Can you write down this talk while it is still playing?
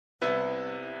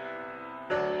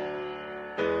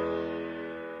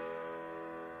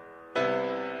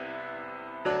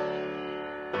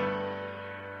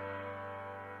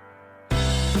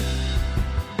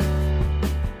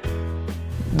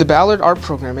Ballard art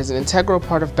program is an integral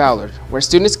part of Ballard, where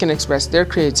students can express their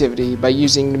creativity by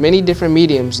using the many different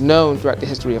mediums known throughout the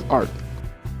history of art.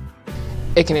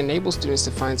 It can enable students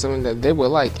to find something that they will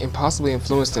like and possibly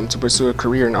influence them to pursue a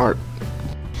career in art.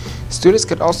 Students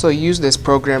could also use this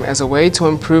program as a way to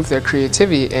improve their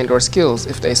creativity and/or skills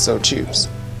if they so choose.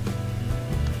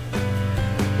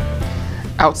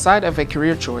 Outside of a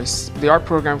career choice, the art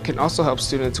program can also help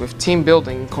students with team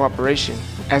building and cooperation,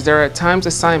 as there are at times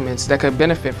assignments that could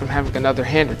benefit from having another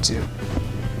hand or two.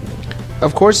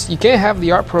 Of course, you can't have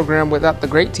the art program without the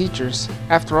great teachers.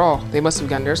 After all, they must have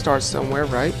gotten their start somewhere,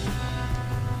 right?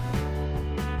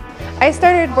 I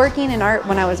started working in art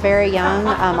when I was very young.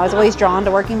 I was always drawn to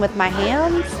working with my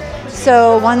hands.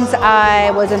 So once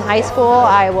I was in high school,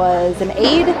 I was an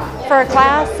aide for a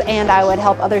class and I would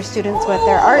help other students with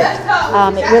their art.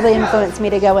 It really influenced me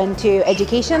to go into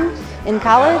education in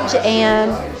college, and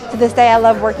to this day I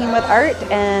love working with art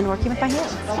and working with my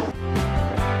hands.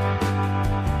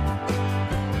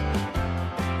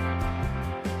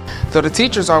 Though the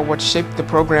teachers are what shaped the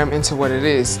program into what it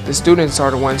is, the students are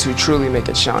the ones who truly make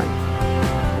it shine.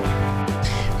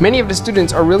 Many of the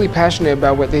students are really passionate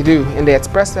about what they do, and they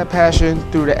express that passion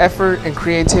through the effort and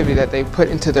creativity that they put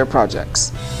into their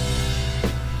projects.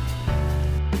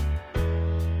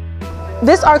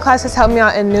 This art class has helped me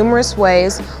out in numerous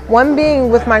ways. One being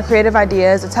with my creative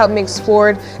ideas. It's helped me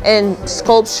explore in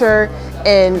sculpture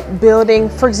and building.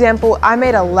 For example, I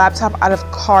made a laptop out of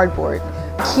cardboard.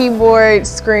 Keyboard,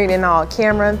 screen, and all,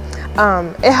 camera.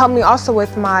 It helped me also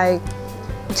with my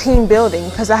team building,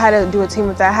 because I had to do a team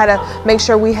with that. I had to make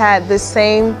sure we had the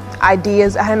same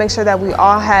ideas. I had to make sure that we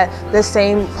all had the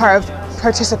same part of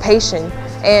participation.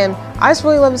 And I just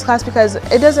really love this class because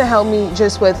it doesn't help me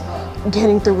just with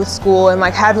getting through with school and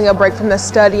like having a break from the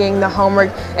studying, the homework.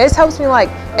 It just helps me like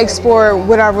explore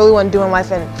what I really want to do in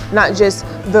life and not just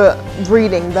the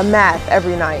reading, the math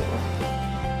every night.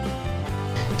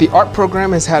 The art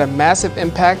program has had a massive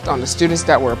impact on the students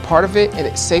that were a part of it, and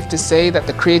it's safe to say that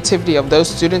the creativity of those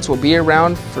students will be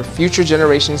around for future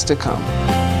generations to come.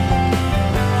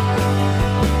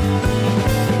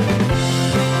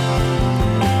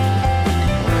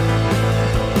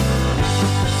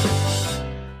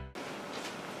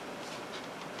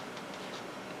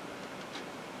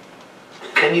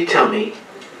 Can you tell me,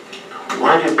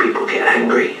 why do people get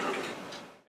angry?